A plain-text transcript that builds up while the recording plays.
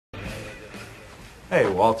Hey,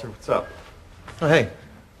 Walter, what's up? Oh, hey.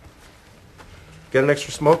 Get an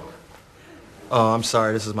extra smoke? Oh, I'm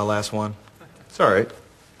sorry. This is my last one. It's all right.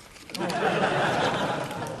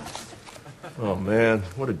 Oh, man,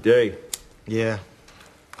 what a day. Yeah.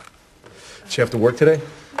 Did you have to work today?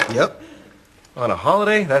 Yep. On a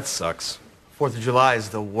holiday? That sucks. 4th of July is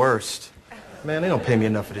the worst. Man, they don't pay me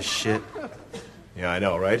enough for this shit. Yeah, I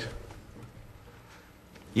know, right?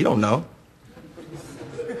 You don't know.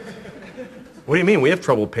 What do you mean? We have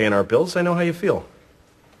trouble paying our bills. I know how you feel.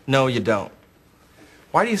 No, you don't.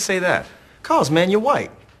 Why do you say that? 'Cause, man, you're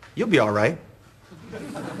white. You'll be all right.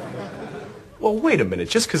 Well, wait a minute.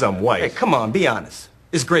 Just because I'm white. Hey, come on, be honest.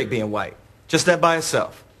 It's great being white. Just that by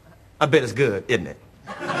itself. I bet it's good, isn't it?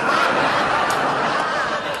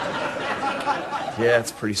 Yeah,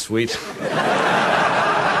 it's pretty sweet.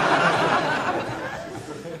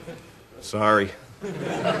 Sorry.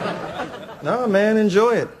 No, man,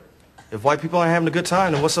 enjoy it. If white people aren't having a good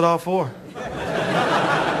time, then what's it all for?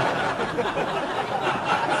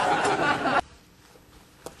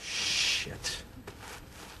 Shit.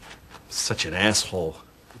 Such an asshole.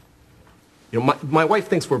 You know, my wife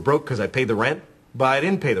thinks we're broke because I paid the rent, but I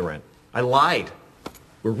didn't pay the rent. I lied.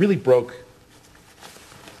 We're really broke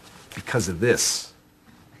because of this.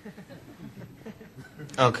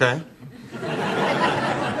 Okay.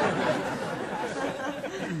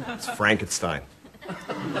 It's Frankenstein.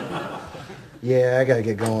 Yeah, I gotta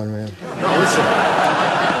get going, man. No, listen.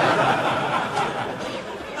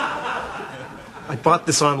 I bought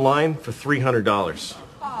this online for $300.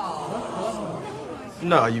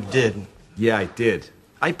 No, you didn't. Yeah, I did.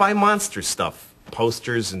 I buy monster stuff.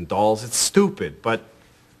 Posters and dolls. It's stupid, but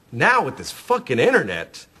now with this fucking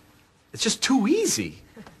internet, it's just too easy.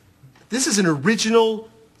 This is an original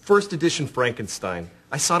first edition Frankenstein.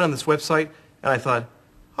 I saw it on this website, and I thought,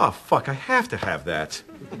 oh, fuck, I have to have that.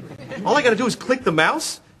 All I gotta do is click the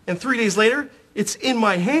mouse, and 3 days later, it's in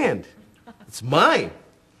my hand. It's mine.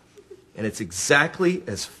 And it's exactly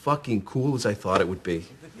as fucking cool as I thought it would be.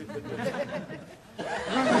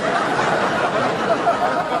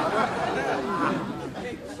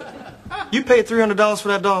 You paid $300 for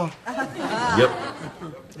that doll? Yep.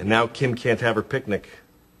 And now Kim can't have her picnic.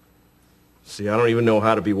 See, I don't even know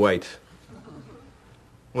how to be white.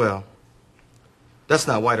 Well, that's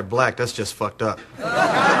not white or black. That's just fucked up.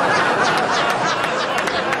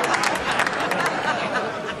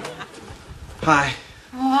 Hi.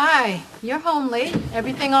 Oh, hi. You're home late.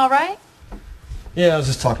 Everything all right? Yeah, I was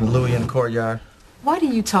just talking to Louie in the courtyard. Why do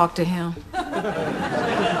you talk to him?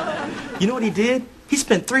 You know what he did? He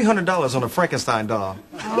spent $300 on a Frankenstein doll.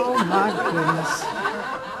 Oh, my goodness.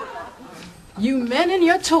 You men and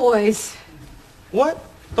your toys. What?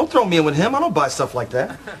 Don't throw me in with him. I don't buy stuff like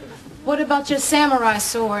that. What about your samurai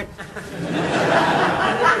sword?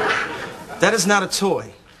 That is not a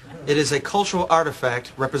toy. It is a cultural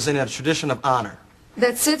artifact representing a tradition of honor.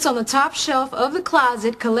 That sits on the top shelf of the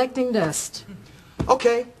closet collecting dust.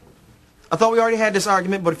 Okay. I thought we already had this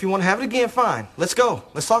argument, but if you want to have it again, fine. Let's go.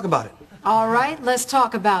 Let's talk about it. All right, let's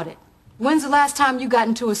talk about it. When's the last time you got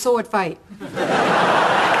into a sword fight?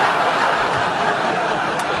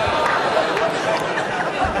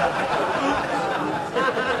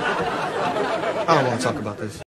 I don't want to talk about this.